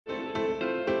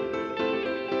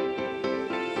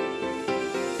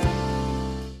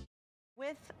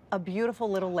a beautiful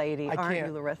little lady, I aren't you,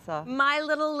 can't. Larissa? My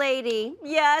little lady.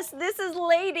 Yes, this is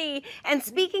Lady. And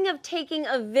speaking of taking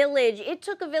a village, it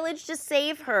took a village to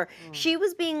save her. She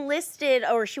was being listed,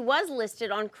 or she was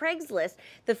listed on Craigslist.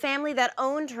 The family that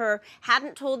owned her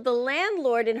hadn't told the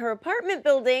landlord in her apartment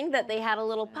building that they had a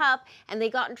little pup, and they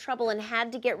got in trouble and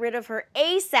had to get rid of her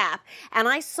ASAP. And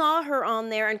I saw her on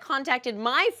there and contacted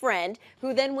my friend,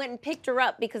 who then went and picked her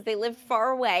up because they lived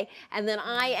far away. And then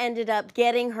I ended up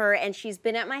getting her, and she's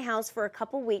been at my house for a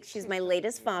couple weeks. She's my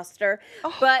latest foster,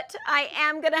 but I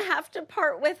am gonna have to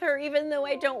part with her, even though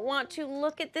I don't want to.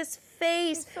 Look at this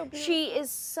face. She is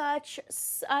such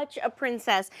a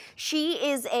princess. She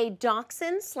is a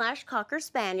dachshund / cocker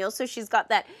spaniel, so she's got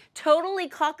that totally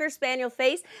cocker spaniel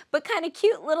face, but kind of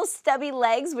cute little stubby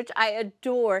legs, which I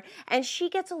adore. And she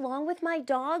gets along with my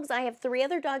dogs. I have 3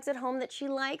 other dogs at home that she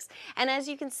likes, and as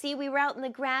you can see, we were out in the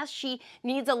grass. She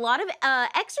needs a lot of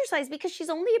exercise because she's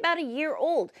only about a year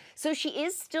old, so she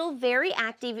is still very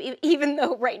active, even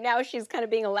though right now she's kind of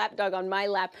being a lap dog on my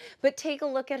lap. But take a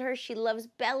look at her. She loves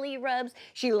belly rubs.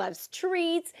 She loves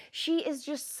treats. She is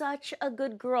just such a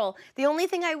good girl. The only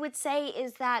thing I would say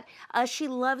is that she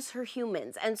loves her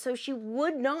humans, and so she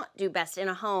would not do best in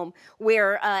a home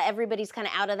where everybody's kind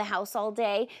of out of the house all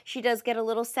day. She does get a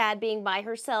little sad being by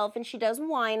herself, and she does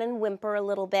whine and whimper a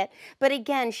little bit. But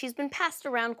again, she's been passed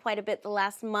around quite a bit the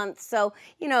last month, so,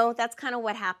 you know, that's kind of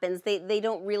what happens. They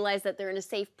don't realize that they're in a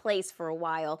safe place for a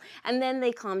while, and then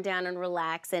they calm down and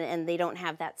relax, and they don't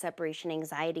have that separation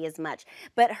anxiety as much.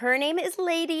 But her name is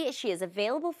Lady. She is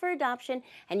available for adoption,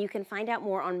 and you can find out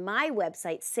more on my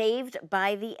website,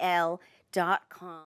 savedbythel.com.